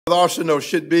Arsenal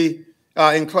should be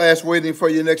in class waiting for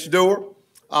you next door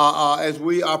as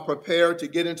we are prepared to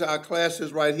get into our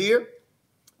classes right here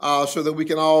so that we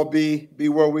can all be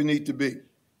where we need to be.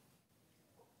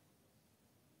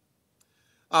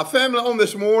 Our family, on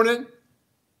this morning,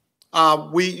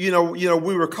 we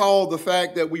recall the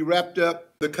fact that we wrapped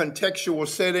up the contextual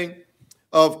setting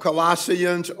of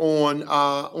Colossians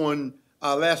on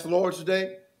last Lord's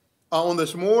Day. On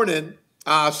this morning,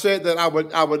 I said that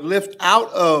I would lift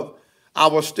out of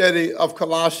our study of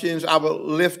Colossians. I would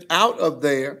lift out of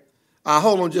there.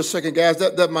 Hold on just a second, guys.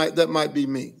 That might be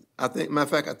me. Matter of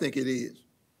fact, I think it is.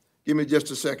 Give me just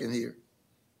a second here.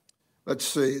 Let's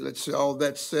see. All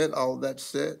that's set.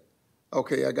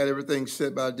 Okay, I got everything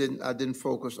set, but I didn't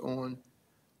focus on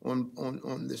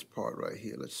this part right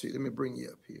here. Let's see. Let me bring you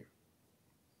up here.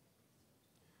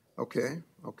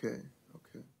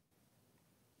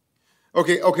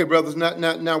 Okay, brothers.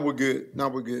 Now we're good. Now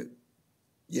we're good.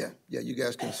 Yeah. You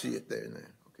guys can see it there now.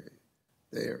 Okay,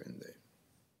 there and there.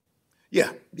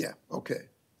 Yeah. Okay.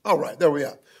 All right. There we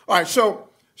are. All right. So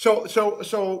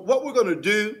what we're going to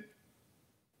do.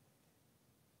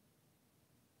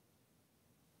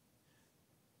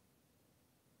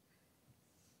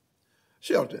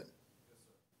 Shelton.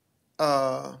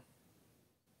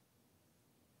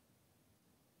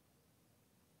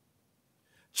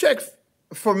 Check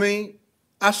for me.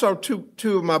 I saw two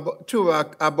of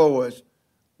our boys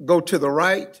go to the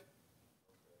right.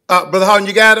 Brother Holland,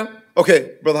 you got him?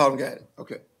 Okay, Brother Holland got him.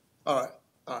 Okay. All right.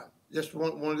 Just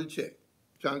wanted to check.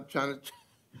 Trying to.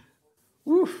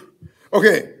 Woof.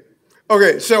 Okay.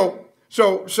 So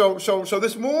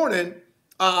this morning,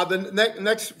 for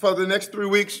the next 3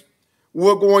 weeks,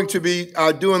 we're going to be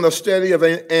doing the study of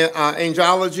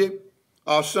angelology.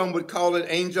 Some would call it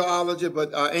angelology,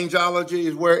 but angelology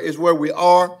is where we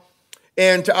are.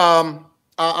 And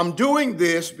I'm doing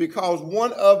this because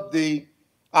one of the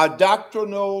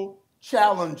doctrinal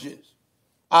challenges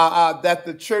that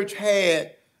the church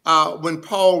had when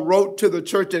Paul wrote to the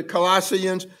church at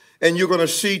Colossians, and you're going to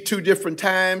see two different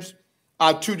times,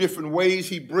 two different ways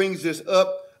he brings this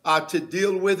up to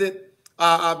deal with it.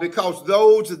 Because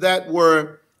those that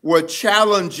were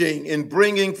challenging in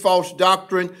bringing false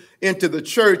doctrine into the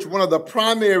church, one of the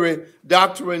primary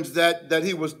doctrines that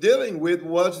he was dealing with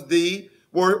was the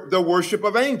worship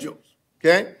of angels.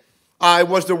 Okay, it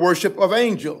was the worship of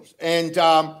angels, and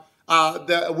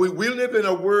we live in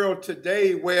a world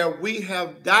today where we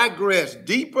have digressed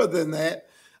deeper than that.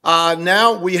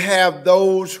 Now we have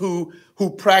those who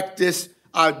practice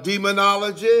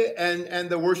demonology and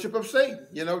the worship of Satan.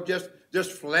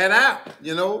 Just flat out,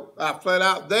 flat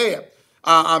out there.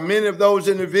 Many of those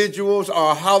individuals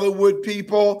are Hollywood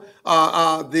people,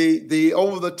 the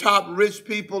over-the-top rich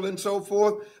people and so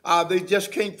forth. They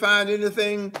just can't find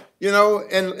anything,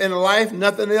 in life,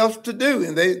 nothing else to do.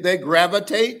 And they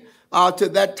gravitate to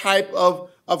that type of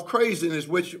craziness,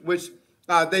 which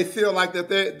they feel like that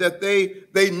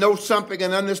they know something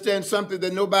and understand something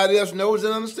that nobody else knows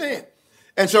and understands.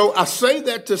 And so I say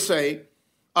that to say,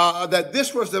 that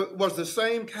this was the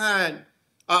same kind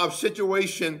of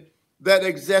situation that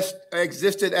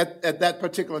existed at that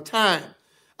particular time.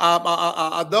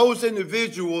 Those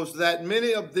individuals, that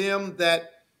many of them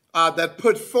that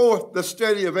put forth the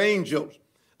study of angels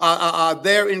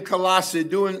there in Colossae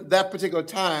during that particular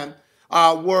time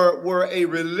were a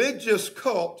religious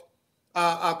cult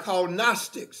called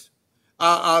Gnostics.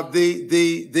 What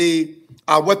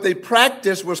they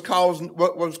practiced was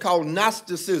called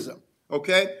Gnosticism.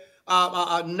 Okay,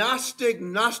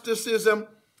 Gnosticism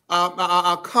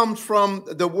comes from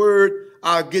the word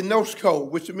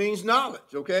gnosko, which means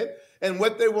knowledge. Okay, and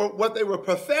what they were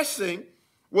professing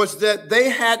was that they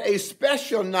had a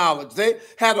special knowledge. They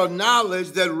had a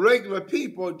knowledge that regular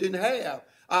people didn't have.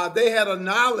 They had a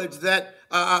knowledge that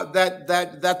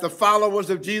the followers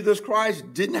of Jesus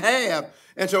Christ didn't have,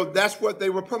 and so that's what they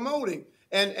were promoting.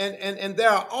 And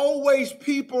there are always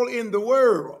people in the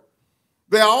world.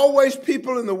 There are always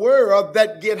people in the world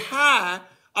that get high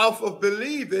off of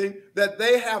believing that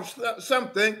they have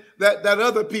something that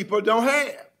other people don't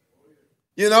have,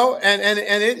 and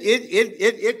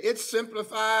it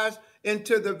simplifies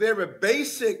into the very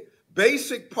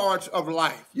basic parts of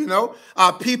life.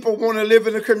 People want to live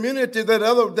in a community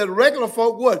that regular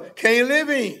folk can't live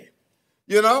in.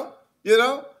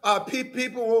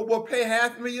 People will pay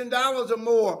 $500,000 or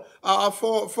more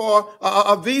for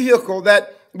a vehicle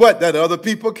that other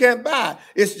people can't buy.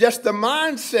 It's just the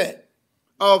mindset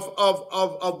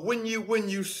of when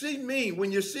you see me,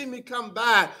 when you see me come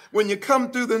by, when you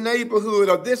come through the neighborhood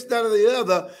or this, that, or the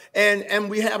other, and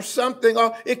we have something,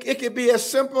 or it could be as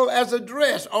simple as a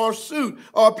dress or a suit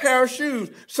or a pair of shoes,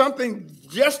 something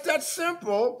just that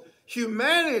simple.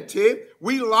 Humanity,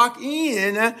 we lock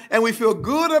in and we feel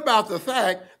good about the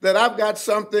fact that I've got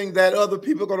something that other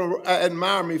people are going to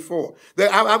admire me for.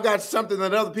 That I've got something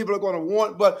that other people are going to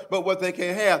want, but what they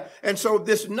can't have. And so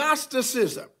this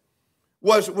Gnosticism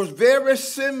was very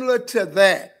similar to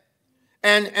that.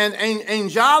 And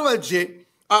angelology,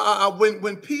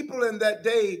 when people in that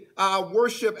day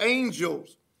worship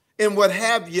angels and what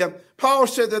have you, Paul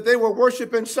said that they were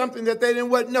worshiping something that they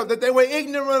didn't know, that they were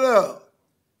ignorant of.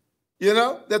 You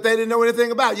know, that they didn't know anything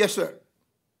about. Yes, sir.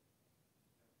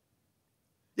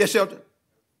 Yes, Shelton.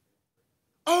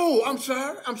 Oh, I'm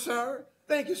sorry.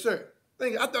 Thank you, sir.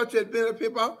 Thank you. I thought you had been up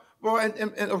here, boy.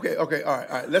 And okay. All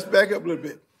right. Let's back up a little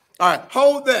bit. All right,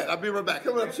 hold that. I'll be right back.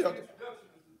 Come on up, Shelton.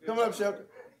 Come on.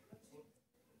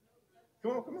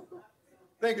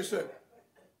 Thank you, sir.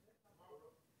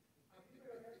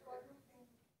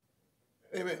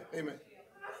 Amen.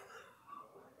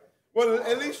 Well,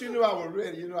 at least you knew I was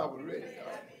ready. All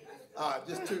right.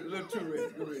 Just a little too ready.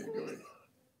 Go ahead.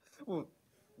 Well,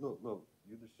 look.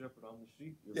 You're the shepherd, I'm the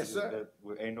sheep. Yes, sir.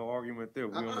 Ain't no argument there.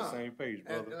 We're on the same page,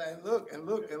 brother. And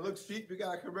look, sheep, you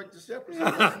got to correct the shepherd.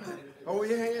 Hold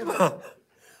your hand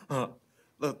up.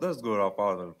 Let's go to our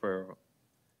Father in prayer.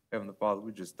 Heavenly Father,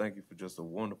 we just thank you for just a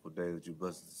wonderful day that you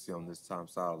blessed us to see on this time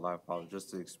side of life, Father, just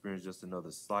to experience just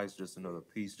another slice, just another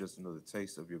piece, just another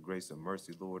taste of your grace and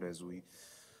mercy, Lord, as we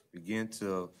begin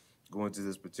to go into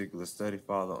this particular study,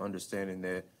 Father, understanding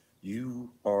that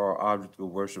you are our object of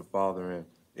worship, Father, and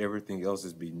everything else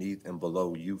is beneath and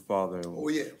below you, Father. And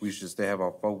we should stay have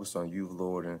our focus on you,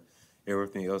 Lord, and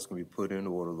everything else can be put in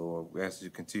order, Lord. We ask you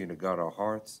to continue to guard our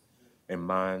hearts and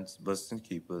minds, bless and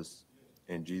keep us.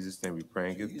 In Jesus' name we pray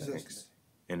and give thanks.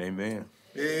 And amen.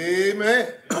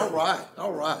 Amen. All right.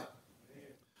 All right,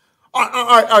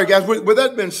 guys. With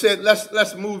that being said,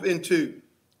 let's move into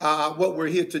what we're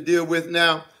here to deal with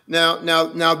now.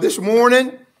 Now, this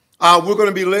morning we're going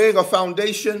to be laying a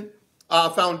foundation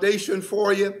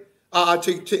for you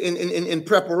in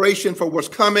preparation for what's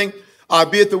coming.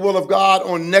 Be it the will of God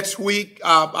on next week.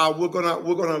 We're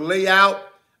gonna lay out,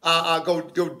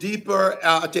 go deeper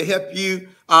to help you,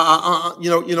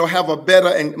 have a better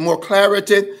and more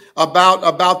clarity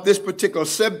about this particular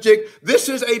subject. This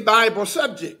is a Bible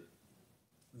subject,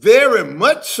 very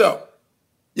much so.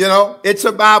 It's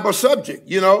a Bible subject.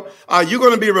 You're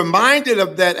going to be reminded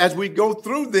of that as we go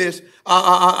through this. For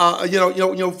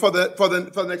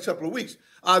the next couple of weeks.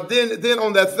 Then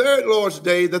on that third Lord's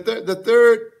Day, the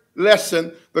third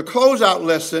lesson, the closeout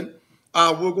lesson,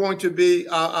 we're going to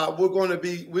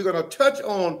touch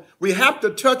on. We have to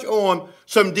touch on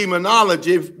some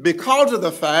demonology because of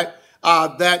the fact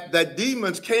that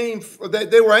demons came.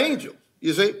 That they were angels.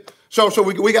 You see, so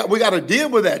we got to deal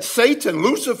with that. Satan,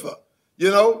 Lucifer.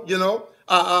 So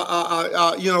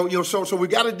we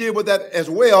got to deal with that as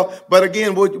well. But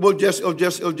again, it'll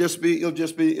just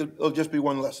be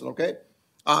one lesson, okay?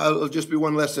 It'll just be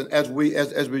one lesson as we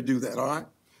do that. All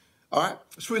right,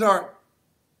 sweetheart,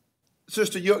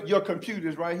 sister, your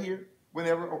computer's right here.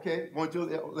 Whenever, okay, want to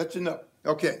let you know.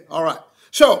 Okay, all right.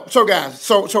 So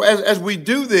guys, as we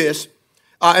do this,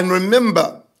 and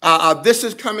remember, this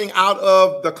is coming out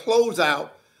of the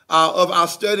closeout of our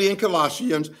study in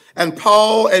Colossians, and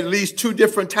Paul, at least 2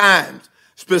 different times,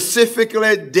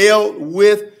 specifically dealt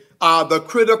with the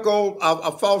critical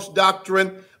of false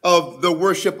doctrine of the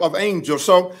worship of angels.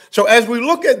 So as we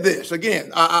look at this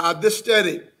again, this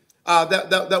study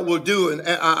that we'll do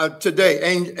today,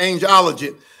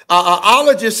 angelology.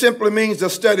 Ology simply means the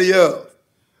study of.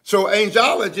 So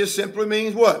angelology simply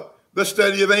means what? The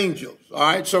study of angels. All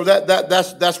right. So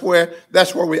that's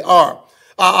where we are.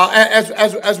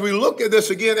 As we look at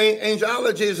this again,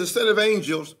 angelology is a set of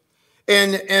angels,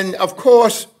 and of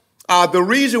course, the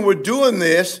reason we're doing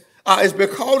this is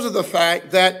because of the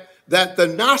fact that the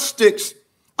Gnostics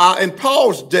in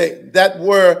Paul's day that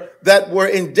were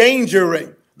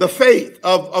endangering the faith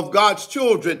of God's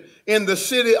children in the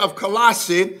city of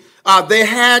Colossae, they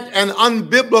had an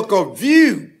unbiblical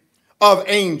view of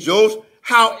angels.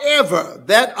 However,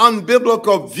 that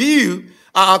unbiblical view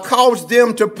caused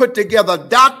them to put together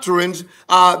doctrines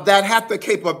that have the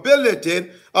capability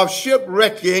of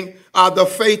shipwrecking the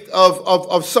faith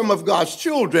of some of God's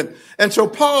children. And so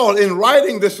Paul, in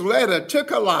writing this letter to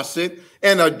Colossae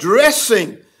and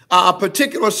addressing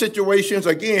particular situations,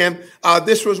 again,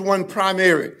 this was one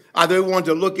primary. They wanted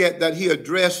to look at that he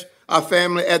addressed our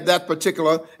family at that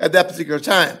particular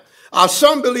time.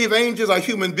 Some believe angels are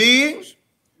human beings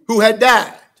who had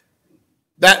died.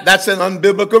 That's an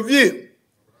unbiblical view.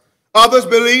 Others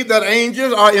believe that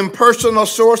angels are impersonal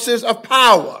sources of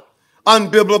power.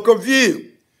 Unbiblical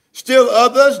view. Still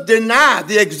others deny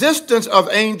the existence of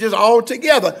angels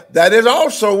altogether. That is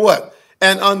also what?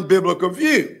 An unbiblical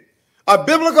view. A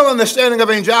biblical understanding of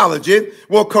angelology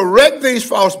will correct these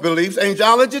false beliefs.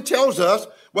 Angelology tells us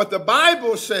what the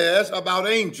Bible says about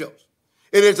angels.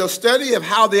 It is a study of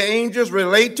how the angels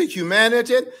relate to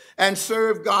humanity and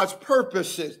serve God's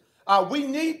purposes. We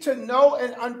need to know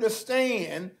and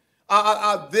understand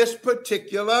this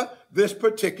particular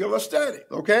study.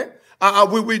 Okay,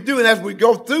 we do, and as we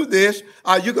go through this,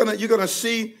 you're gonna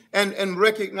see and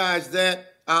recognize that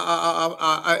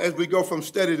as we go from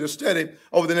study to study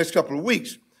over the next couple of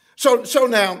weeks. So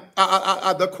now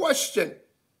the question: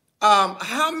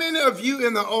 how many of you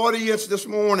in the audience this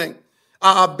morning,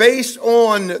 based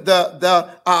on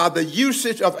the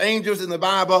usage of angels in the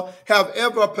Bible, have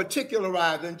ever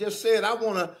particularized and just said, I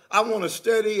want to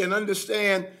study and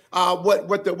understand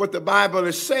what the Bible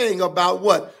is saying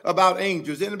about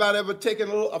angels? Anybody ever taken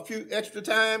a few extra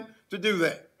time to do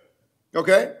that?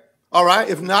 Okay, all right.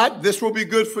 If not, this will be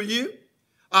good for you.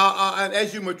 And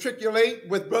as you matriculate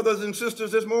with brothers and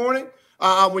sisters this morning,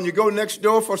 when you go next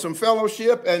door for some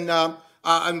fellowship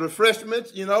and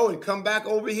refreshments, and come back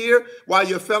over here while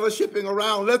you're fellowshipping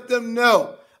around, let them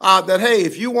know that, hey,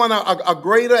 if you want a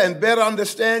greater and better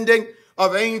understanding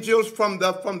of angels from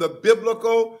the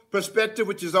biblical perspective,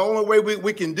 which is the only way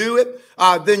we can do it,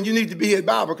 then you need to be here at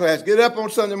Bible class. Get up on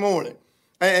Sunday morning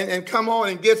and come on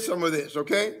and get some of this,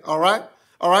 okay? All right?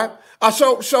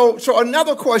 So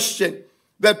another question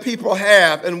that people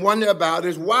have and wonder about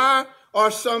is, why are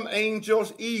some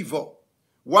angels evil?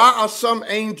 Why are some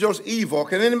angels evil?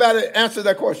 Can anybody answer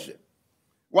that question?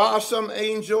 Why are some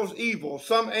angels evil?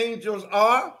 Some angels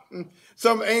are,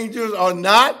 some angels are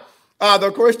not.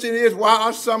 The question is, why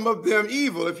are some of them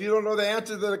evil? If you don't know the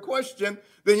answer to the question,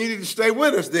 then you need to stay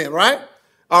with us then, right?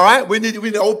 All right, we need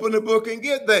to open the book and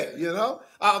get there,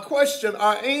 Question,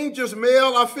 are angels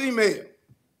male or female?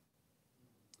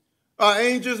 Are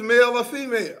angels male or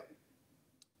female?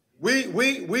 We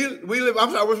live,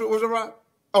 I'm sorry, was it right?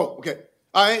 Oh, okay.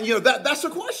 That's a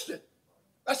question.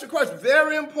 That's a question.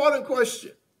 Very important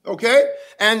question. Okay?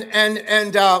 And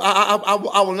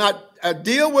I will not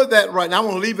deal with that right now. I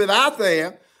want to leave it out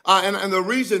there. And the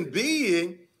reason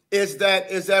being is that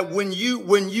when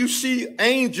you see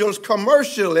angels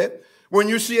commercially, when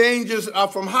you see angels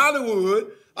from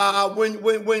Hollywood,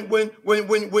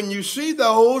 when you see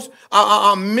those,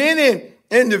 many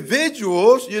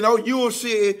individuals, you'll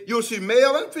see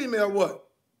male and female what?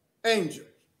 Angels.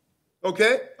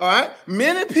 Okay, all right.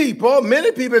 Many people,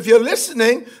 if you're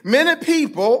listening, many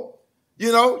people,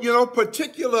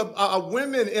 particular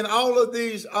women in all of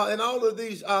these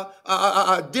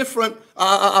different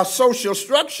social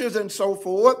structures and so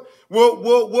forth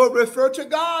will refer to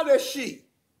God as she.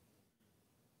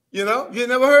 You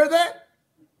never heard that?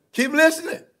 Keep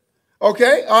listening.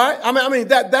 Okay, all right. I mean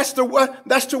that's the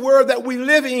world that we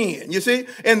live in. You see,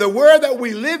 in the world that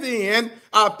we live in,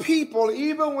 people,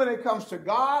 even when it comes to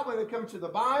God, when it comes to the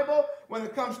Bible, when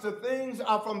it comes to things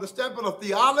from the standpoint of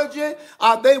theology,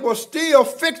 they will still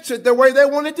fix it the way they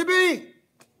want it to be.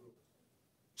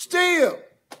 Still,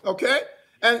 okay,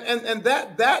 and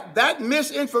that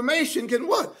misinformation can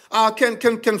what?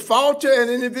 Can falter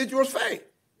an individual's faith.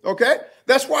 Okay,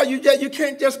 that's why you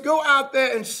can't just go out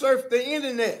there and surf the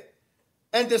internet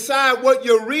and decide what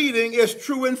you're reading is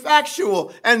true and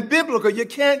factual and biblical. You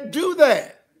can't do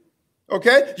that.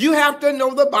 Okay? You have to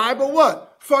know the Bible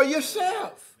what? For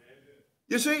yourself.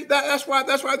 You see, that's why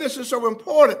this is so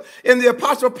important. In the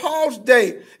Apostle Paul's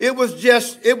day, it was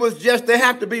just they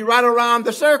have to be right around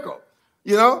the circle.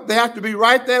 They have to be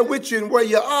right there with you and where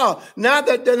you are. Now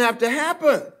that doesn't have to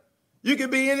happen. You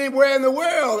could be anywhere in the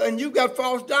world and you've got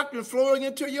false doctrine flowing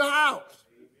into your house,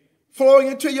 flowing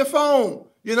into your phone.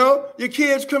 Your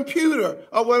kid's computer,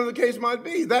 or whatever the case might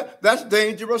be. That's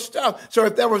dangerous stuff. So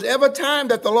if there was ever time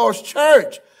that the Lord's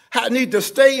church need to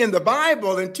stay in the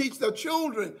Bible and teach their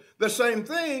children the same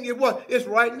thing, it's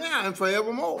right now and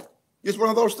forevermore. It's one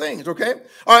of those things, okay?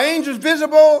 Are angels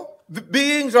visible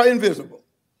beings or invisible?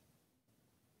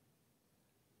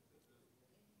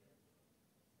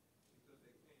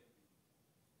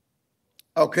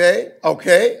 Okay, all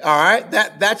right.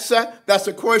 That's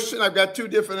a question. I've got two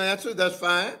different answers. That's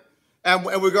fine, and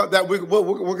we're going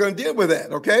to deal with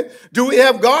that. Okay. Do we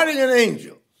have guardian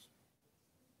angels?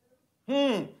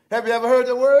 Have you ever heard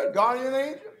the word guardian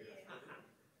angel?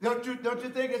 Don't you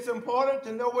think it's important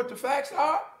to know what the facts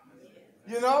are?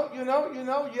 You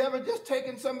ever just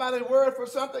taken somebody's word for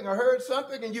something or heard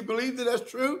something and you believed that that's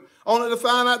true, only to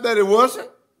find out that it wasn't?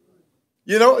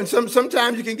 And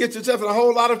sometimes you can get yourself in a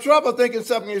whole lot of trouble thinking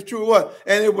something is true or what,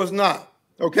 and it was not.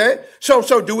 Okay? So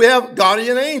do we have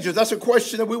guardian angels? That's a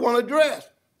question that we want to address.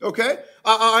 Okay?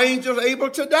 Are angels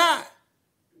able to die?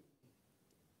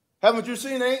 Haven't you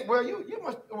seen angels? Well, you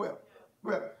must,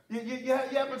 you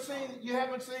haven't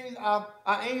seen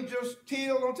angels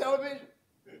killed on television?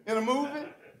 In a movie?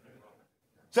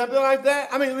 Something like that?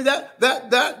 I mean,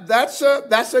 that's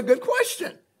a good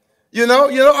question.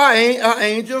 Are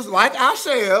angels like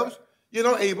ourselves,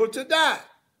 able to die?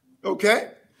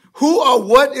 Okay? Who or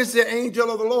what is the angel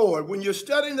of the Lord? When you're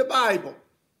studying the Bible,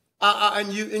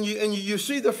 and you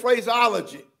see the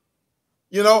phraseology,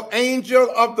 angel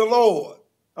of the Lord.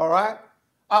 All right?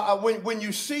 When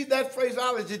you see that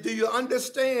phraseology, do you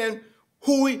understand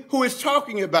who is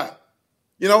talking about?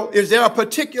 Is there a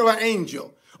particular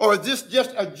angel? Or is this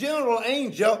just a general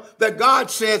angel that God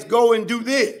says, go and do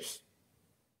this?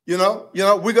 We want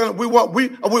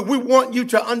you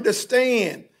to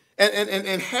understand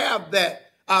and have that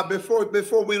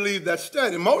before we leave that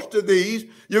study. Most of these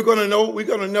we're going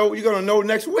to know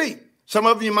next week. Some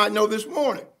of you might know this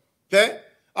morning. Okay?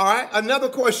 All right. Another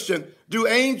question. Do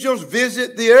angels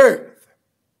visit the earth?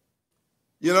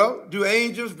 Do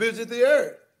angels visit the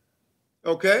earth?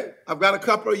 Okay, I've got a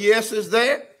couple of yeses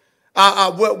there.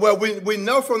 Well, we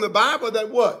know from the Bible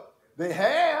that what? They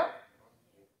have.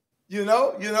 We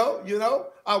know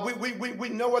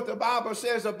what the Bible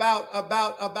says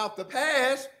about the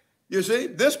past. You see,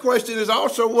 this question is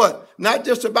also what? Not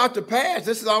just about the past.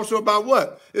 This is also about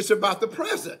what? It's about the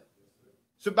present.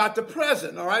 It's about the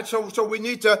present, all right? So we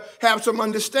need to have some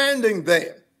understanding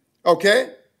there,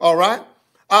 okay? All right?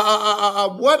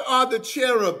 What are the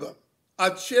cherubim?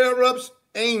 Are cherubs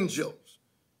angels?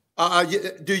 Are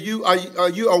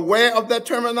you aware of that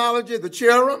terminology, the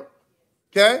cherub?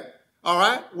 Okay, all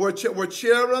right. Were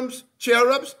cherubs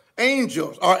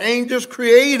angels? Are angels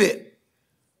created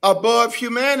above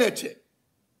humanity?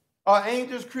 Are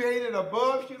angels created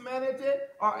above humanity?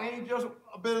 Are angels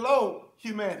below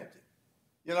humanity?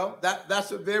 That's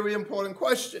a very important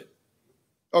question.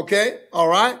 Okay, all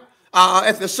right.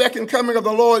 At the second coming of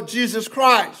the Lord Jesus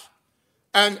Christ,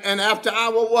 and after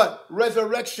our what?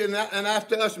 Resurrection, and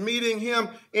after us meeting him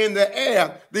in the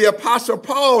air, the Apostle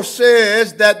Paul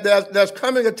says that there's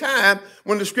coming a time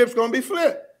when the script's going to be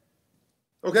flipped.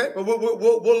 Okay, but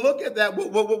we'll look at that.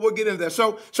 We'll get into that.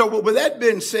 So with that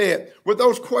being said, with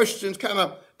those questions kind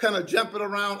of jumping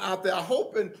around out there, I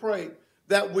hope and pray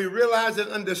that we realize and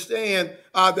understand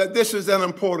that this is an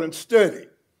important study.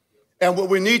 And what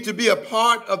we need to be a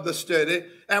part of the study,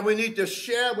 and we need to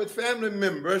share with family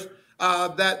members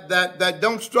that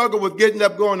don't struggle with getting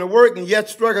up, going to work, and yet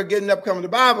struggle getting up, coming to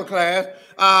Bible class,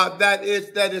 that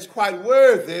is quite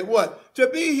worthy, what? To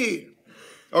be here.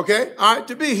 Okay? All right,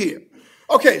 to be here.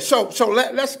 Okay, so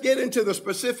let's get into the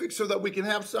specifics so that we can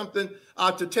have something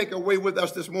to take away with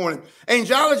us this morning.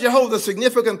 Angelology holds a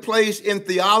significant place in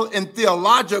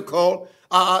theological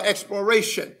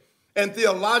exploration. And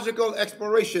theological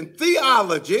exploration.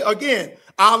 Theology, again,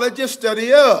 ology,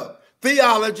 study of.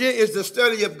 Theology is the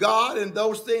study of God and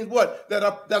those things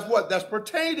that's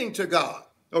pertaining to God.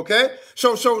 Okay?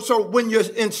 So when you're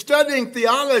in studying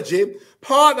theology,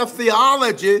 part of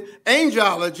theology,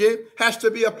 angelology, has to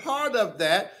be a part of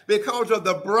that because of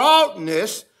the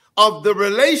broadness of the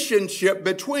relationship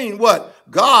between what?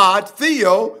 God,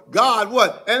 theo, God,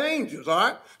 what? And angels, all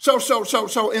right?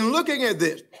 So in looking at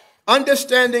this,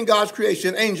 understanding God's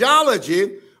creation,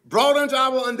 angelology broadens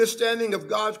our understanding of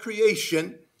God's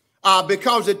creation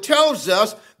because it tells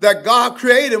us that God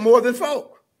created more than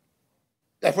folk.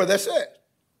 That's what that says.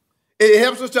 It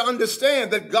helps us to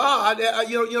understand that God,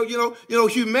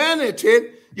 humanity,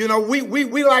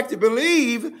 we like to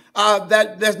believe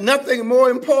that there's nothing more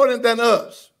important than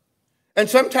us. And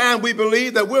sometimes we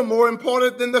believe that we're more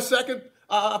important than the second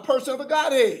person of the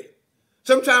Godhead.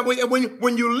 Sometimes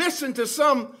when you listen to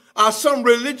some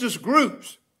religious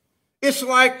groups, it's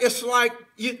like the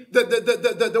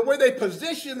way they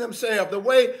position themselves, the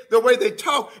way they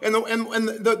talk, and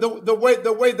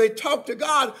the way they talk to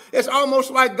God. It's almost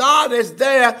like God is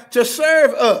there to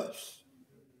serve us.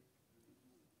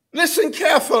 Listen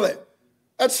carefully.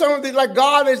 At some of these, like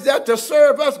God is there to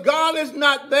serve us. God is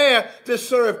not there to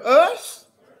serve us.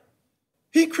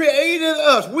 He created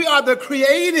us. We are the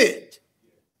created.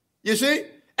 You see.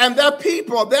 And they're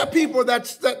people that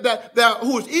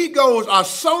whose egos are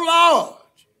so large,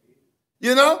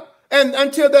 and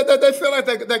until they feel like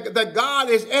that God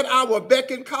is at our beck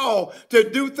and call to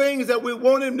do things that we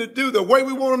want him to do, the way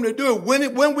we want him to do it,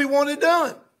 when we want it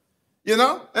done. You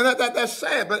know, and that's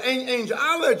sad. But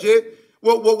angelology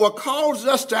will cause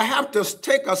us to have to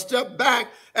take a step back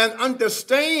and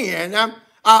understand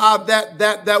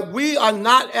that we are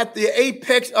not at the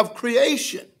apex of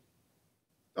creation.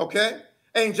 Okay?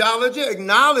 Angelology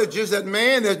acknowledges that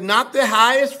man is not the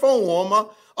highest form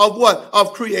of what?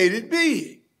 Of created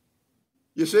being.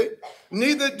 You see?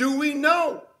 Neither do we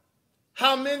know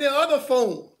how many other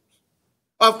forms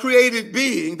of created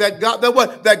being that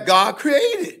God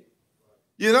created.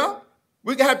 You know?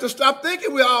 We have to stop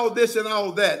thinking we're all this and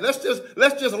all that. Let's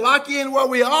just lock in where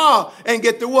we are and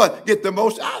get the what? Get the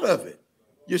most out of it.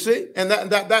 You see? And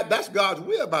that's God's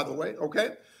will, by the way,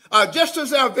 okay? Just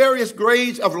as there are various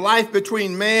grades of life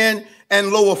between man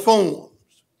and lower forms.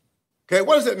 Okay,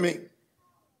 what does it mean?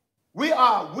 We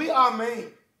are man.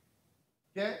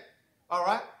 Okay? All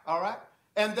right?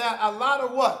 And there are a lot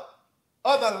of what?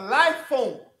 Other life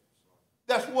forms.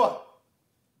 That's what?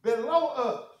 Below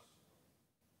us.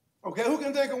 Okay, who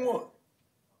can think of one?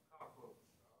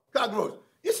 Cockroach.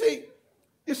 You see,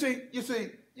 this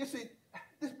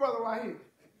brother right here.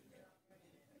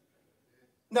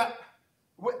 Now,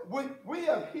 we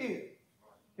are here,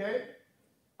 okay?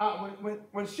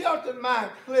 When Shelton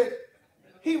Mind clicked,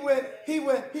 he went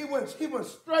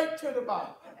straight to the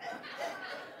bottom.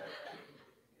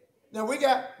 Now we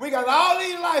got all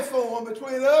these life forms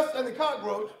between us and the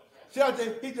cockroach.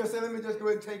 Shelton, he just said, let me just go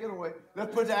ahead and take it away.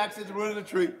 Let's put the axe in the root of the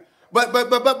tree. But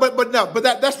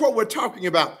that's what we're talking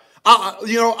about.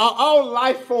 All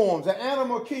life forms, the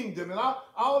animal kingdom, and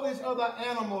all these other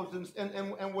animals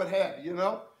and what have you, you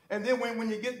know. And then when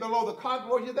you get below the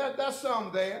cockroach, that's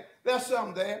some there. That's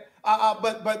some there.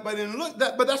 But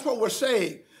that's what we're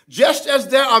saying. Just as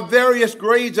there are various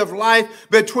grades of life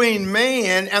between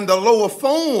man and the lower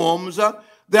forms,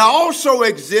 there also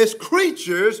exist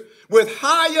creatures with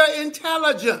higher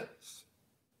intelligence.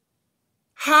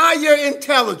 Higher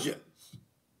intelligence.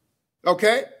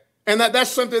 Okay? And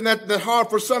that's something that's hard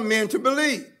for some men to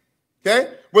believe.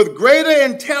 Okay? With greater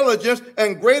intelligence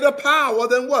and greater power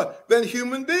than what? Than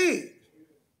human beings.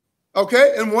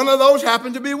 Okay? And one of those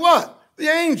happened to be what? The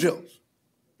angels.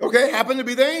 Okay? Happened to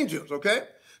be the angels. Okay?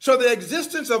 So the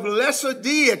existence of lesser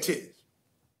deities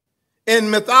in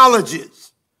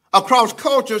mythologies across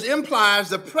cultures implies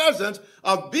the presence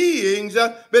of beings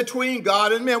between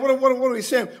God and man. What are we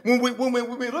saying? When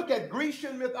we look at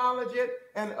Grecian mythology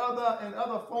and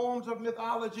other forms of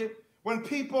mythology, when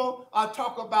people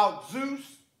talk about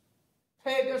Zeus,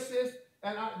 Pegasus,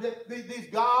 and these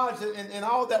gods and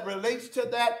all that relates to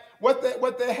that, what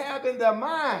they have in their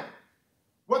mind,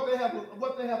 what they have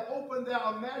opened their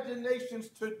imaginations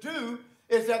to do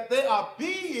is that they are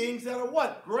beings that are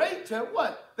what? Greater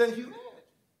what? Than humanity.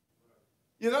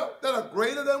 You know, that are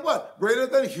greater than what? Greater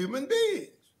than human beings.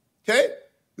 Okay?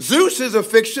 Zeus is a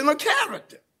fictional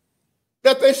character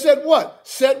that they said what?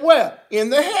 Set where? In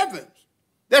the heavens.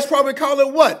 That's why we call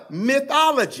it what?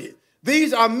 Mythology.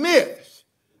 These are myths.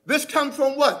 This comes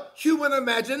from what? Human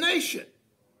imagination.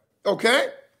 Okay?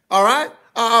 All right?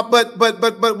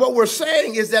 But what we're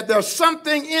saying is that there's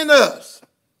something in us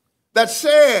that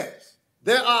says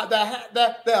there are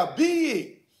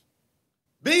beings,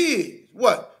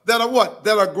 what? That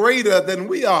are greater than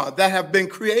we are, that have been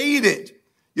created,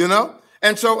 you know?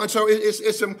 And so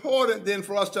it's important then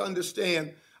for us to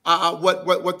understand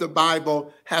what the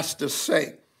Bible has to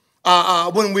say.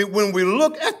 When we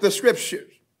look at the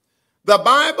scriptures, the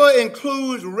Bible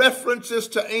includes references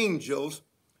to angels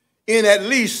in at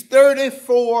least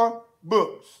 34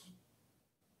 books.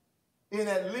 In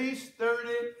at least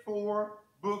 34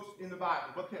 books in the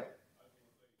Bible. Look here.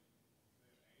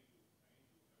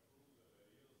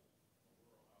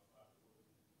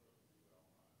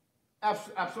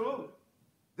 Absolutely.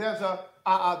 There's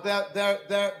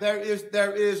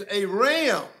there is a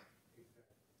realm.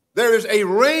 There is a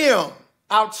realm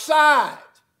outside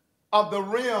of the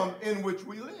realm in which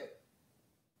we live.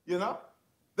 You know?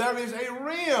 There is a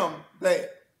realm there.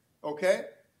 Okay?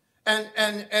 And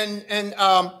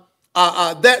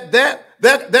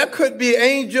that could be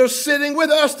angels sitting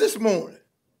with us this morning.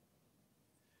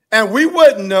 And we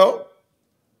wouldn't know.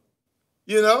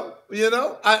 You know,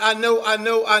 I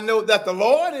know that the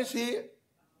Lord is here.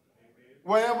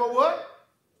 Wherever what?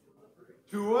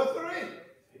 2 or 3.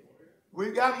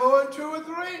 We got more than 2 or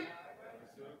 3.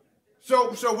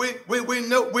 So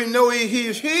we know he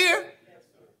is here.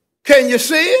 Can you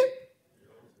see it?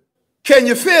 Can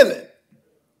you feel it?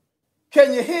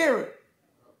 Can you hear it?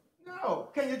 No.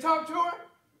 Can you talk to him?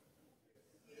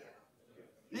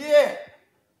 Yeah.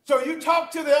 So you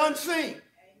talk to the unseen.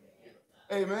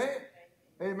 Amen.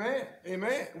 Amen.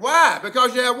 Amen. Why?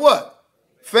 Because you have what?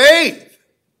 Faith.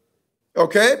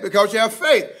 Okay, because you have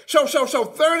faith. So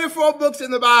 34 books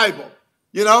in the Bible,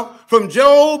 from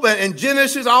Job and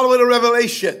Genesis all the way to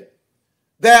Revelation.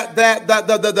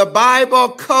 The Bible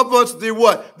covers the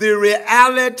what? The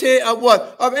reality of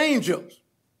what? Of angels.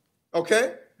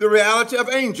 Okay? The reality of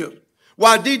angels.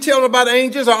 While details about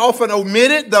angels are often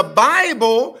omitted, the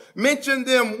Bible mentioned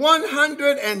them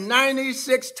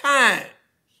 196 times.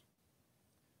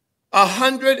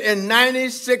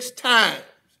 196 times.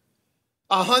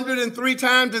 103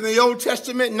 times in the Old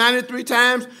Testament, 93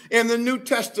 times in the New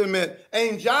Testament.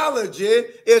 Angelology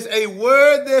is a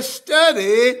worthy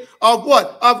study of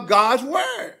what? Of God's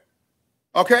Word.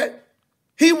 Okay?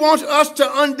 He wants us to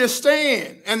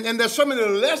understand, and there's so many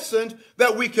lessons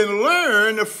that we can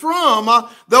learn from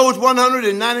those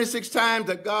 196 times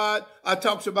that God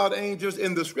talks about angels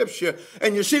in the Scripture.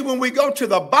 And you see, when we go to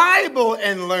the Bible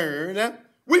and learn,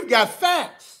 we've got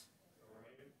facts.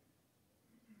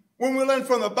 When we learn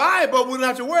from the Bible, we don't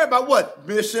have to worry about what?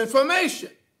 Misinformation.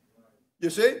 You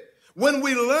see? When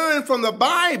we learn from the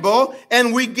Bible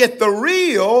and we get the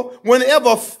real,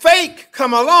 whenever fake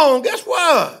come along, guess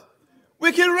what?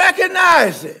 We can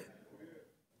recognize it.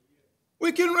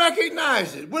 We can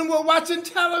recognize it. When we're watching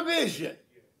television,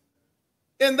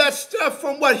 and that stuff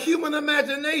from what human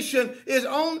imagination is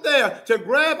on there to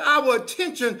grab our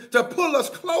attention, to pull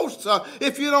us closer.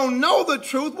 If you don't know the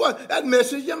truth, what? That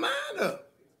messes your mind up.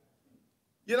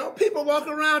 People walk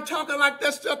around talking like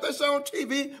that stuff that's on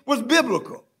TV was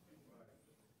biblical.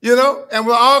 And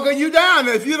we'll argue you down. And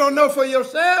if you don't know for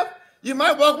yourself, you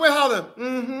might walk away hollering,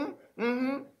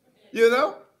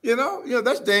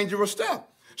 that's dangerous stuff.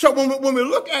 So when we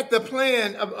look at the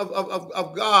plan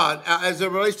of God as it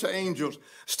relates to angels,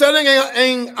 studying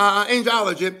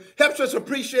angelology helps us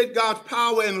appreciate God's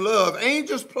power and love.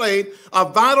 Angels played a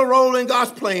vital role in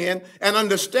God's plan, and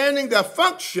understanding their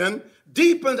function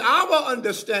deepens our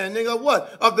understanding of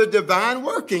what? Of the divine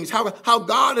workings, how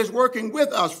God is working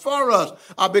with us, for us,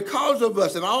 because of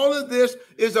us. And all of this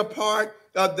is a part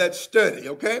of that study,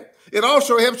 okay? It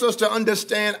also helps us to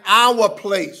understand our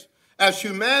place as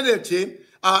humanity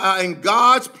in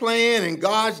God's plan and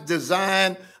God's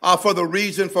design for the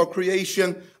reason for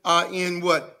creation in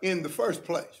what? In the first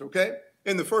place, okay?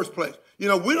 In the first place. We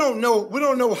don't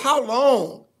know how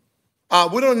long.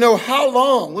 We don't know how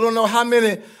long. We don't know how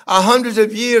many hundreds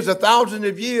of years, or thousands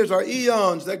of years, or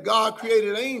eons that God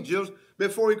created angels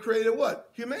before he created what?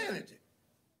 Humanity.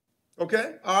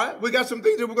 Okay? All right? We got some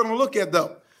things that we're going to look at,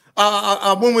 though.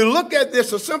 When we look at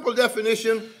this, a simple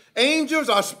definition, angels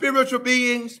are spiritual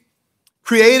beings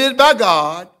created by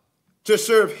God to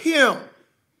serve him,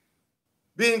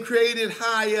 being created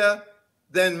higher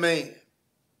than man.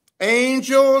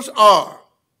 Angels are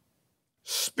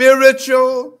spirit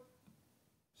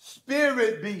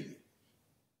beings.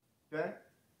 Okay?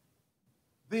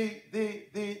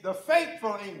 The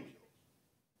faithful angels,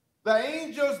 the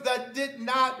angels that did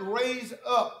not raise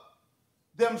up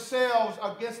themselves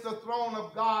against the throne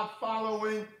of God,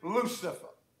 following Lucifer,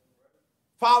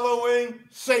 following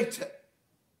Satan.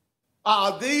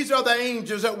 These are the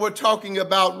angels that we're talking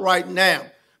about right now.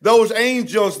 Those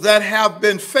angels that have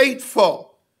been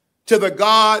faithful to the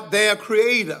God, their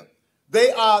creator.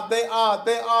 They are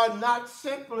not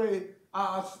simply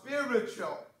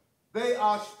spiritual. They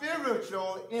are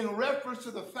spiritual in reference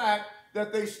to the fact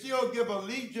that they still give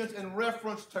allegiance in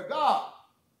reference to God.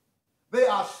 They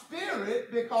are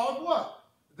spirit because what?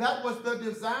 That was the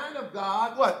design of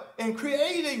God, what? In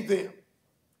creating them.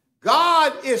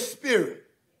 God is spirit.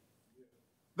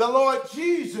 The Lord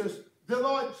Jesus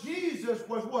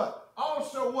was what?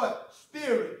 Also what?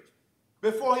 Spirit.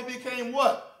 Before he became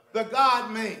what? The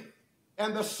God-man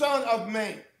and the Son of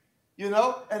Man,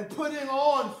 and putting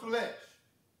on flesh.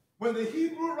 When the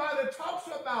Hebrew writer talks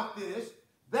about this,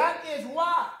 that is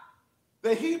why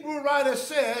the Hebrew writer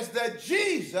says that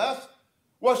Jesus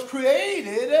was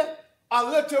created a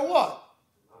little what?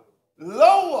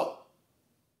 Lower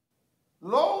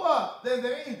than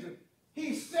the angels.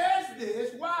 He says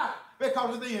this, why?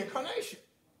 Because of the incarnation.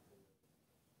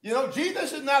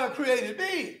 Jesus is not a created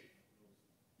being.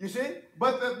 You see?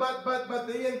 But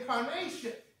the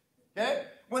incarnation, okay?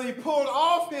 When he pulled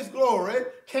off his glory,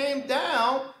 came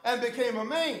down and became a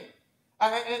man.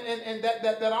 And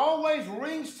that always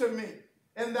rings to me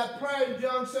in that prayer in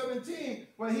John 17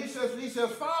 when he says,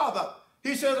 Father,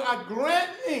 he says, I grant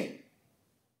me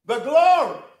the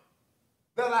glory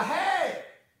that I had,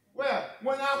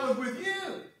 when I was with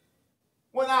you,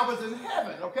 when I was in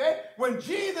heaven, okay? When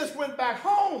Jesus went back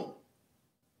home,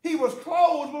 he was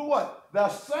clothed with what? The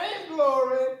same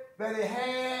glory that he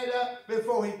had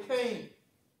before he came.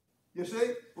 You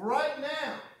see? Right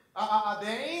now, the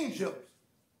angels,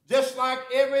 just like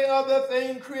every other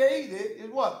thing created is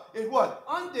what? Is what?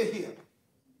 Under him.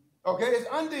 Okay, it's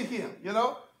under him,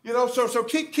 so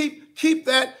keep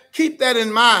that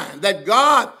in mind, that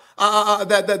God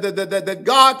that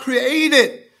God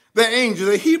created the angel.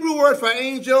 The Hebrew word for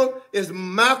angel is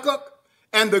malach,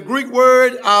 and the Greek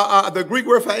word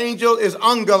for angel is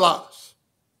angelos.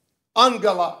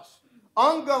 Angelos.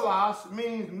 Angelos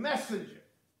means messenger.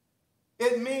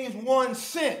 It means one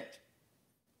sent.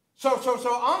 So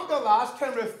angelos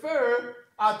can refer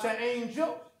to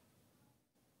angels.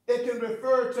 It can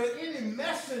refer to any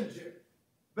messenger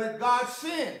that God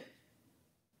sent.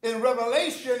 In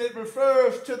Revelation, it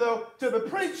refers to the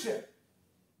preacher,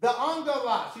 the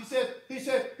angelos. He said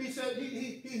that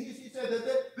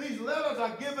these letters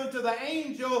are given to the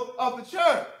angel of the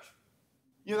church.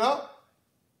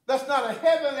 That's not a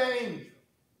heavenly angel.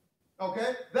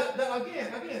 Okay? That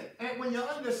again, and when you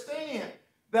understand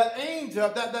that angel,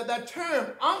 that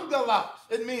term angelos,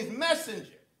 it means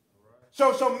messenger.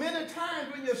 So many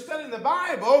times when you're studying the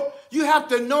Bible, you have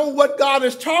to know what God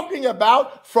is talking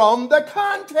about from the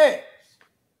context.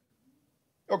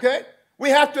 Okay? We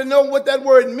have to know what that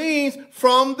word means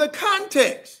from the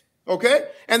context. Okay?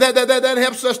 And that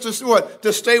helps us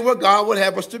to stay where God would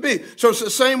have us to be. So it's the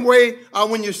same way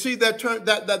when you see that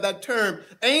term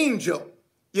angel,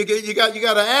 you got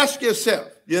to ask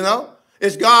yourself,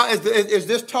 is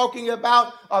this talking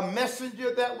about a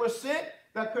messenger that was sent?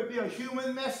 That could be a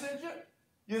human messenger,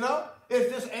 Is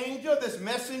this angel, this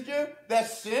messenger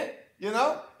that's sent,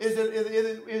 Is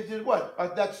it what?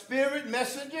 That spirit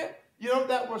messenger,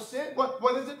 that was sent?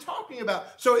 What is it talking about?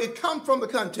 So it comes from the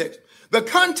context. The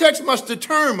context must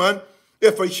determine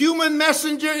if a human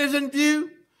messenger is in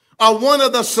view, or one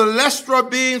of the celestial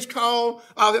beings called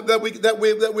that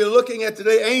we're looking at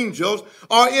today, angels,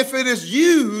 or if it is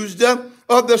used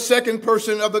of the second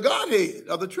person of the Godhead,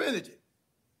 of the Trinity.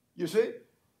 You see,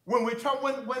 when we talk,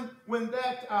 when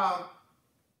that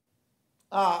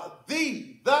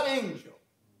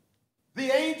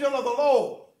the angel of the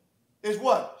Lord is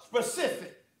what?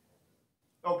 Specific.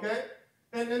 Okay,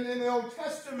 and in the Old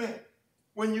Testament,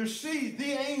 when you see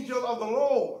the angel of the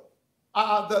Lord,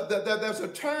 there's a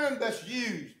term that's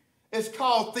used. It's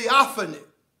called theophany.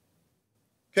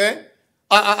 Okay,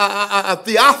 a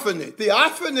theophany.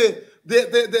 Theophany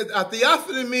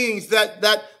means that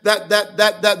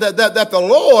the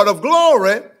Lord of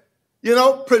glory,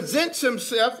 presents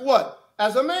himself what?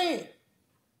 As a man.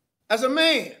 As a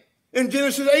man. In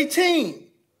Genesis 18.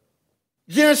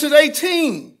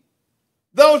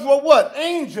 Those were what?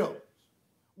 Angels.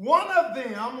 One of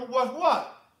them was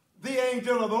what? The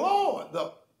angel of the Lord,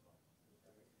 though.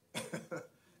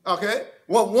 Okay?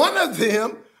 Well, one of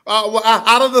them,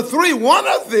 out of the three, one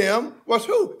of them was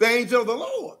who? The angel of the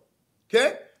Lord.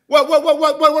 Okay? What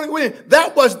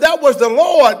that was the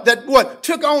Lord that what?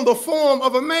 Took on the form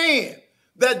of a man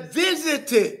that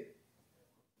visited,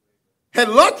 had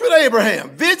lunch with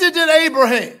Abraham, visited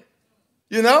Abraham.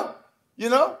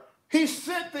 He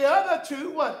sent the other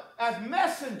two, what? As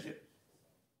messengers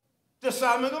to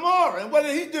Sodom and Gomorrah. And what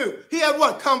did he do? He had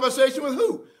what? Conversation with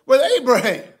who? With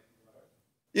Abraham.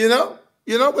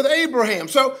 With Abraham.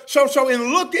 So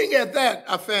in looking at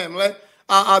that, family,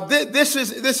 this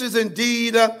is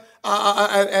indeed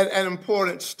an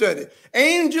important study.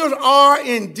 Angels are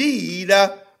indeed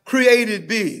created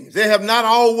beings. They have not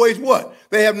always what?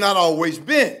 They have not always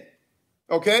been.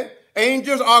 Okay?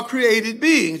 Angels are created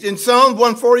beings. In Psalm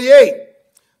 148,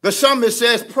 the psalmist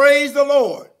says, praise the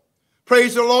Lord.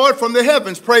 Praise the Lord from the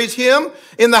heavens. Praise him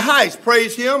in the heights.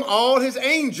 Praise him, all his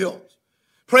angels.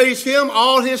 Praise him,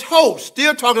 all his hosts.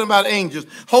 Still talking about angels.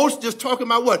 Hosts just talking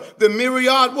about what? The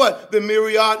myriad what? The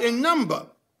myriad in number.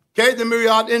 Okay? The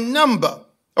myriad in number.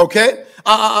 Okay?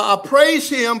 Praise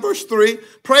him, verse 3.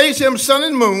 Praise him, sun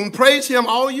and moon. Praise him,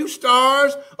 all you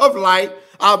stars of light.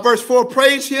 Verse 4,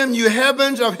 praise him, you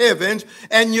heavens of heavens,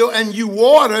 and you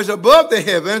waters above the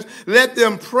heavens. Let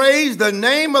them praise the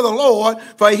name of the Lord,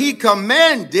 for he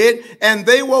commanded, and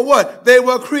they were what? They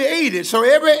were created. So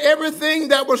everything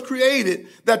that was created,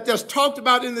 that just talked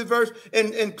about in the verse,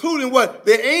 including what?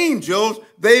 The angels,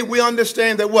 we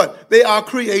understand that what? They are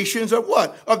creations of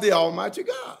what? Of the Almighty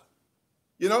God.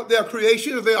 They are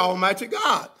creations of the Almighty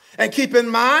God. And keep in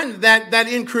mind that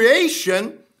in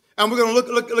creation, and we're going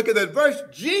to look at that verse.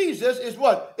 Jesus is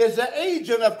what? Is the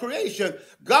agent of creation.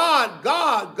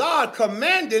 God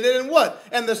commanded it, and what?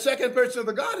 And the second person of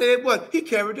the Godhead, what? He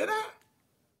carried it out.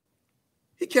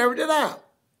 He carried it out.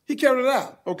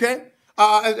 Okay?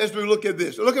 As we look at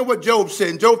this. Look at what Job said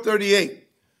in Job 38.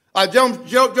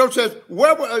 Job says,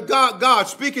 where was God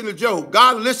speaking to Job?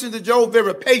 God listened to Job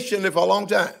very patiently for a long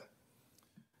time.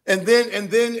 And then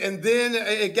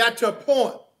it got to a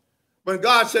point when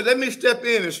God said, let me step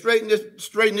in and straighten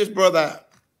this brother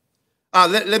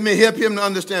out. Let me help him to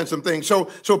understand some things. So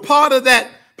part of that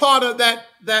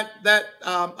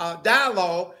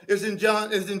dialogue is in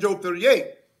Job 38.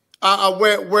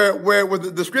 Where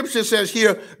the scripture says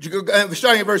here,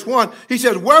 starting at verse 1, he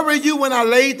says, where were you when I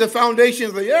laid the foundations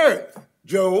of the earth,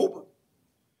 Job?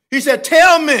 He said,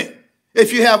 tell me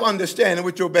if you have understanding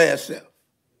with your bad self.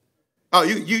 Oh,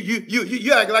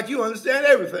 you act like you understand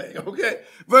everything, okay?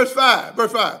 Verse 5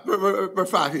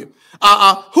 here.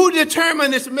 Who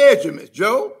determined its measurements,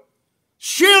 Job?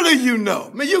 Surely you know.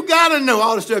 I mean, you got to know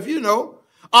all the stuff you know.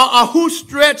 Who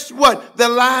stretched what? The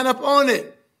line upon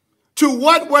it. To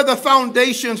what were the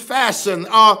foundations fastened?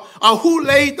 Who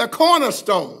laid the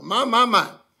cornerstone? My.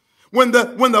 When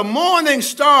the morning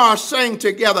stars sang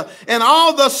together and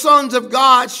all the sons of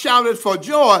God shouted for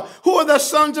joy, who are the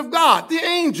sons of God? The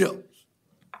angels.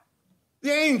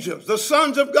 The angels, the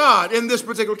sons of God in this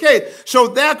particular case. So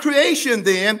their creation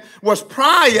then was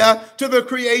prior to the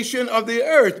creation of the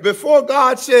earth. Before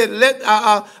God said, let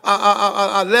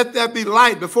there be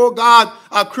light, before God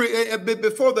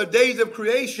before the days of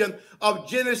creation of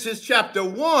Genesis chapter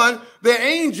 1, the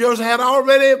angels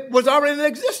was already in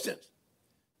existence.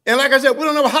 And like I said, we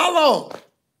don't know how long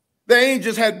the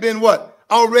angels had been what?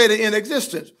 Already in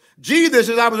existence. Jesus,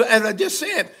 as I just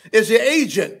said, is the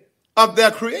agent of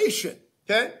their creation.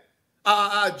 Okay?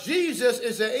 Jesus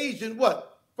is the agent,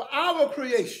 what? For our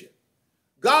creation.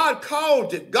 God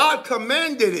called it. God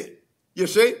commanded it. You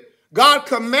see? God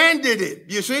commanded it.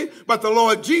 You see? But the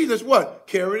Lord Jesus, what?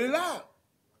 Carried it out.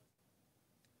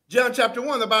 John chapter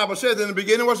 1, the Bible says, in the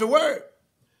beginning was the Word.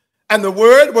 And the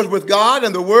Word was with God,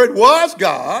 and the Word was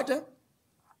God.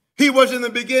 He was in the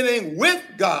beginning with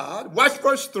God. Watch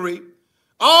verse 3.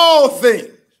 All things.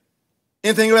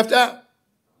 Anything left out?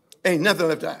 Ain't nothing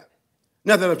left out.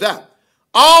 Nothing left out.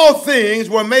 All things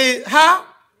were made, how?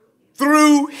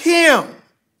 Through him.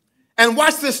 And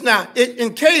watch this now.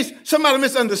 In case somebody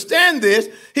misunderstand this,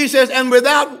 he says, and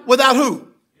without who?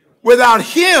 Without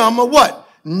him, what?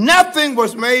 Nothing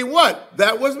was made what?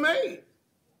 That was made.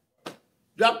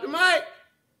 Drop the mic.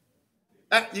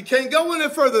 You can't go any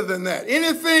further than that.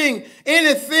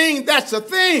 Anything that's a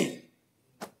thing.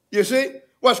 You see?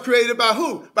 Was created by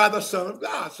who? By the Son of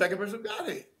God, second person of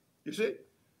Godhead. You see?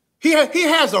 He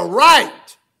has a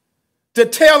right to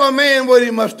tell a man what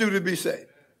he must do to be saved.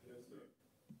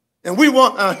 And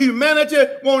humanity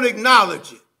won't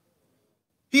acknowledge it.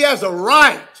 He has a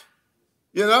right,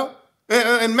 you know.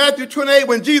 In Matthew 28,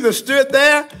 when Jesus stood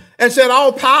there and said,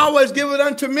 all power is given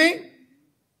unto me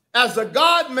as the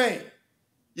God-man.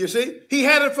 You see, he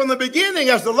had it from the beginning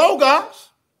as the Logos.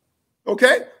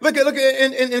 Okay, look at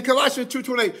in Colossians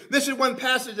 2:28. This is one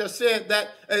passage that said that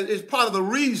is part of the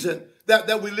reason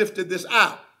that we lifted this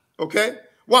out. Okay,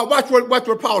 watch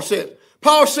what Paul says.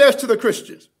 Paul says to the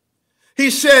Christians,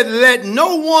 he said, "Let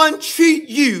no one cheat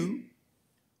you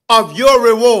of your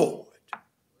reward.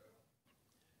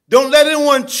 Don't let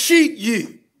anyone cheat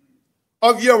you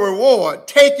of your reward,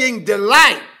 taking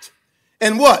delight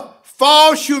in what?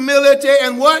 False humility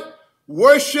and what?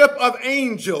 Worship of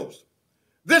angels."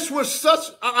 This was such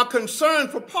a concern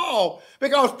for Paul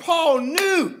because Paul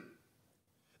knew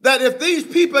that if these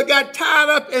people got tied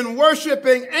up in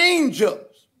worshiping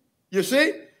angels, you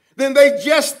see, then they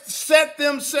just set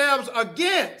themselves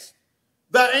against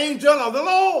the angel of the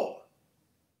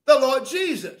Lord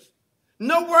Jesus.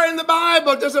 Nowhere in the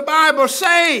Bible does the Bible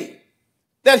say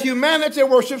that humanity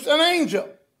worships an angel.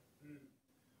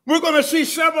 We're going to see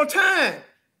several times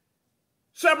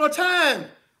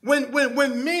when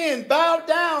men bow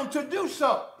down to do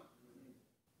so.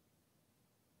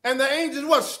 And the angels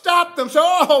what? Stop them.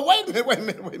 So, wait a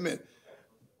minute.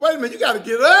 You got to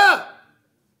get up.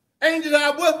 Angels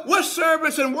are what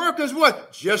servants and workers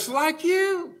what? Just like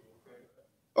you.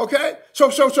 Okay?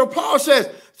 So Paul says,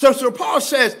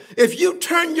 if you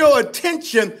turn your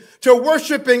attention to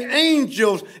worshiping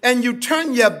angels and you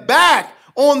turn your back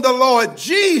on the Lord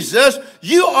Jesus,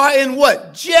 you are in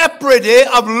what? Jeopardy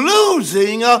of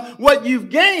losing what you've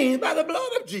gained by the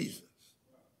blood of Jesus.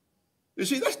 You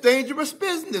see, that's dangerous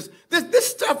business. This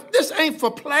stuff, this ain't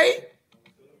for play.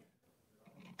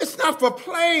 It's not for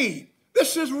play.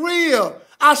 This is real.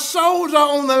 Our souls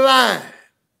are on the line.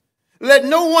 Let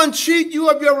no one cheat you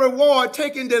of your reward,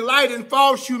 taking delight in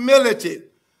false humility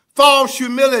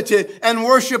and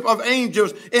worship of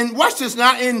angels. And watch this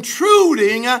now,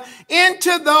 intruding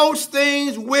into those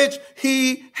things which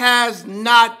he has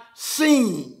not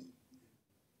seen.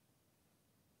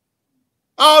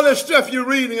 All this stuff you're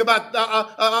reading about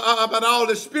all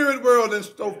the spirit world and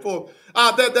so forth,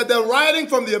 that they're writing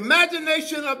from the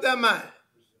imagination of their mind,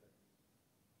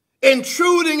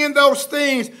 intruding in those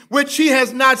things which he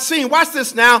has not seen. Watch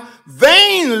this now.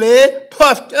 Vainly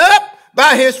puffed up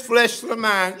by his fleshly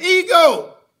mind.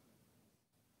 Ego.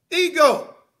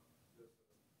 Ego.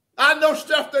 I know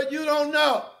stuff that you don't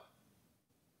know.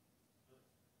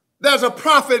 There's a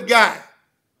prophet guy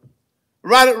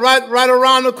right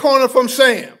around the corner from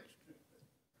Sam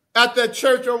at that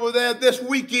church over there this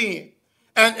weekend.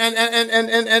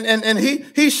 And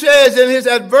he says in his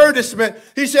advertisement,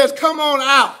 he says, come on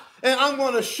out and I'm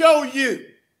going to show you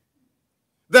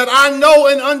that I know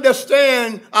and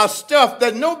understand stuff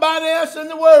that nobody else in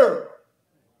the world.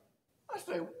 I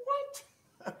say, what?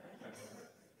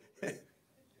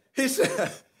 He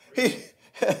said,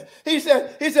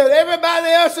 everybody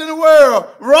else in the world,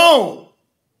 wrong.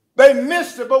 They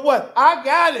missed it, but what? I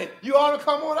got it. You ought to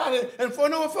come on out here. And for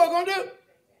know what folks going to do?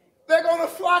 They're going to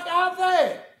flock out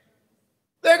there.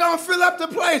 They're going to fill up the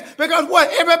place. Because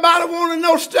what? Everybody want to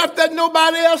know stuff that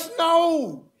nobody else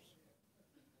knows.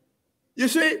 You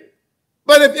see?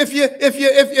 But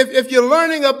if you're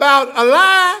learning about a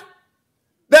lie,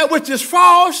 that which is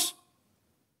false,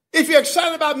 if you're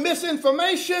excited about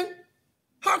misinformation,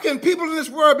 how can people in this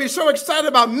world be so excited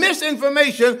about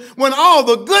misinformation when all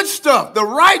the good stuff, the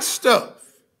right stuff,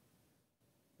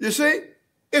 you see,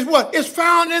 is what? It's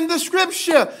found in the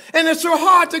scripture. And it's so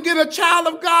hard to get a child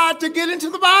of God to get into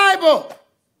the Bible.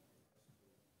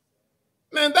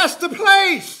 Man, that's the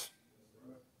place.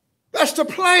 That's the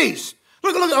place.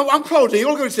 Look, I'm closing.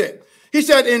 Look what he said. He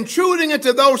said, intruding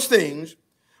into those things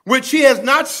which he has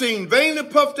not seen, vainly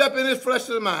puffed up in his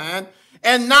fleshly mind,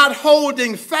 and not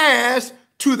holding fast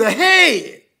to the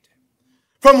head,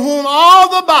 from whom all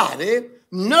the body,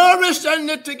 nourished and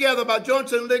knit together by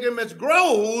joints and ligaments,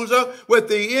 grows with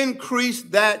the increase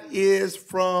that is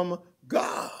from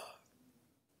God.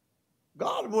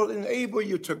 God will enable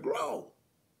you to grow.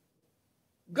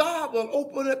 God will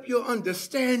open up your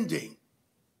understanding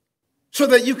so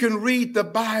that you can read the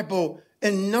Bible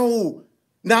and know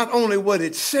not only what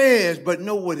it says, but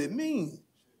know what it means.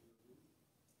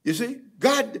 You see,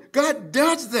 God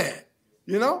does that.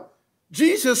 You know,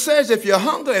 Jesus says, if you're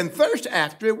hungry and thirst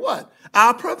after it, what?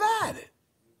 I'll provide it.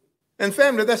 And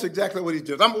family, that's exactly what he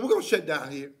does. We're going to shut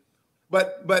down here.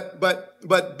 But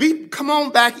come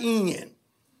on back in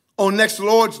on next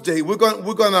Lord's Day. We're going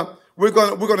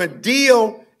to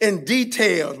deal in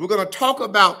details. We're going to talk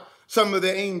about some of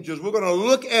the angels. We're going to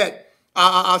look at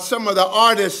some of the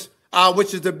artists,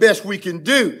 which is the best we can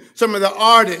do. Some of the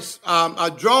artists,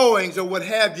 drawings or what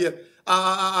have you,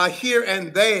 here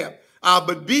and there.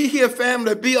 But be here,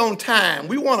 family, be on time.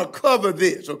 We want to cover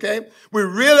this, okay? We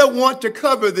really want to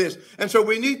cover this. And so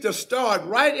we need to start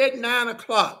right at 9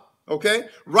 o'clock, okay?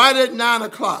 Right at 9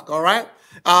 o'clock, all right?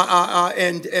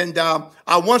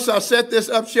 Once I set this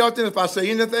up, Shelton, if I say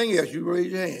anything else, you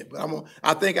raise your hand. But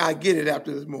I think I get it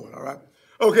after this morning, all right?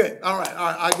 Okay, all right,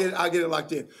 I get it like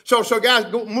this. So guys,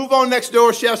 go, move on next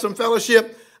door, share some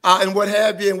fellowship, and what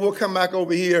have you, and we'll come back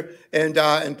over here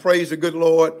and praise the good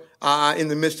Lord in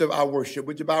the midst of our worship.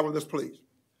 Would you bow with us, please?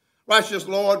 Righteous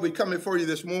Lord, we come before you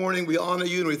this morning. We honor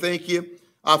you and we thank you,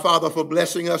 our Father, for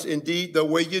blessing us indeed the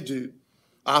way you do.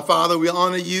 Our Father, we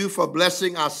honor you for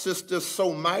blessing our sisters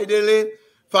so mightily,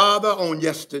 Father, on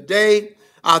yesterday.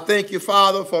 I thank you,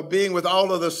 Father, for being with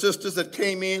all of the sisters that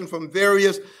came in from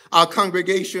various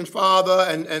congregations, Father,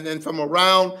 and from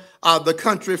around the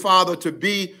country, Father, to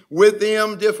be with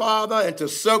them, dear Father, and to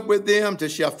sup with them, to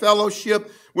share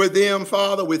fellowship with them,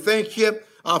 Father. We thank you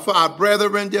for our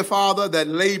brethren, dear Father, that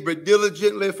labor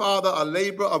diligently, Father, a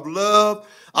labor of love,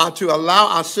 to allow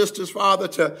our sisters, Father,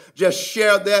 to just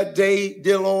share their day,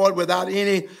 dear Lord, without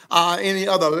any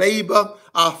other labor,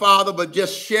 Father, but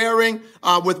just sharing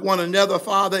with one another,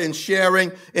 Father, and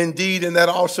sharing indeed in that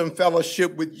awesome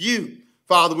fellowship with you,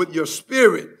 Father, with your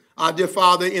spirit, dear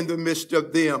Father, in the midst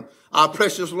of them. Our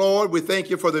precious Lord, we thank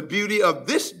you for the beauty of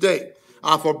this day,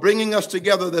 for bringing us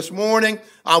together this morning.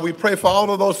 We pray for all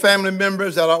of those family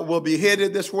members that will be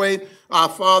headed this way,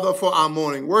 Father, for our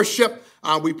morning worship.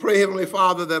 We pray, Heavenly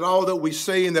Father, that all that we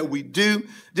say and that we do,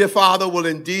 dear Father, will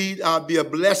indeed be a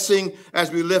blessing as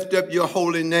we lift up your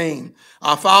holy name.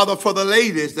 Father, for the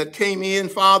ladies that came in,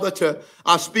 Father, to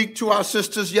speak to our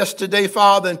sisters yesterday,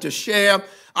 Father, and to share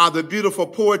the beautiful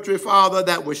poetry, Father,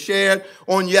 that was shared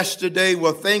on yesterday.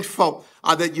 We're thankful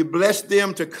that you blessed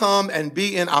them to come and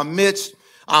be in our midst.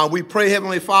 We pray,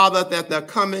 Heavenly Father, that their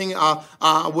coming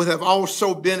would have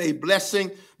also been a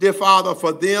blessing, dear Father,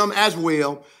 for them as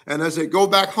well. And as they go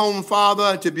back home,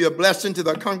 Father, to be a blessing to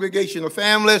the congregation of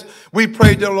families, we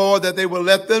pray, dear Lord, that they will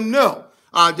let them know,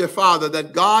 dear Father,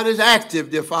 that God is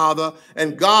active, dear Father,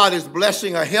 and God is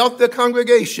blessing a healthy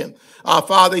congregation,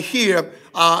 Father, here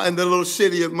in the little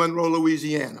city of Monroe,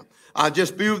 Louisiana.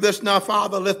 Just be with us now,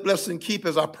 Father. Let bless and keep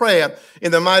as our prayer.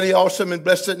 In the mighty, awesome, and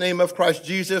blessed name of Christ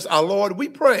Jesus, our Lord, we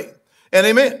pray. And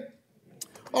amen.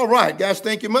 All right, guys,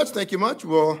 thank you much. Thank you much.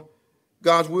 Well,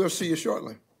 God's will, see you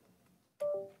shortly.